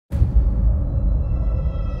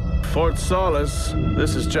Fort Solis.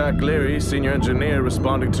 This is Jack Leary, senior engineer,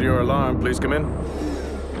 responding to your alarm. Please come in.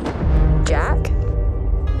 Jack?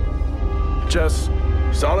 Jess,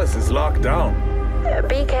 Solis is locked down.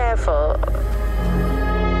 Be careful.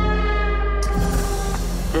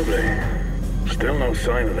 Lovely. Still no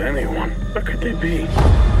sign of anyone. Where could they be?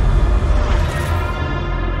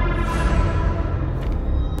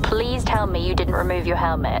 Please tell me you didn't remove your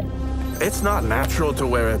helmet. It's not natural to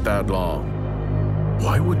wear it that long.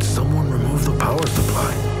 Why would someone remove the power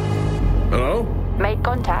supply? Hello? Made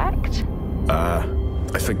contact? I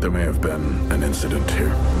think there may have been an incident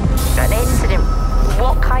here. An incident?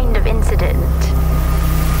 What kind of incident?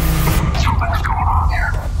 Something's going on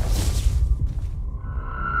here.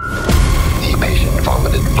 The patient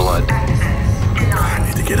vomited blood. I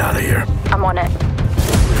need to get out of here. I'm on it.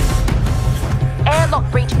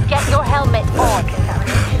 Airlock breach, get your helmet on.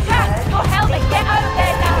 Jack, your helmet, get out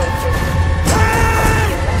there now.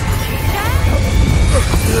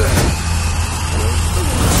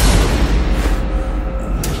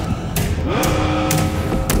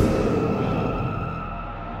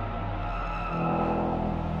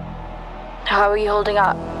 How are you holding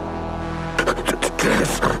up?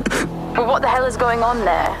 Well, what the hell is going on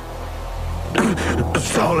there?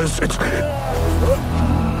 Solis, it's...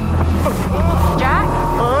 Jack?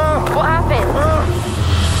 What happened?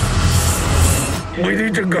 We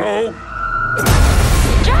need to go.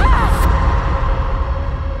 Jack!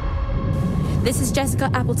 This is Jessica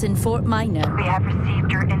Appleton, Fort Minor. We have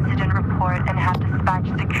received your incident report and have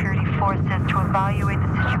dispatched security forces to evaluate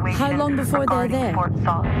the situation. How long before they're regarding there? Fort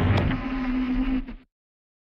Solis.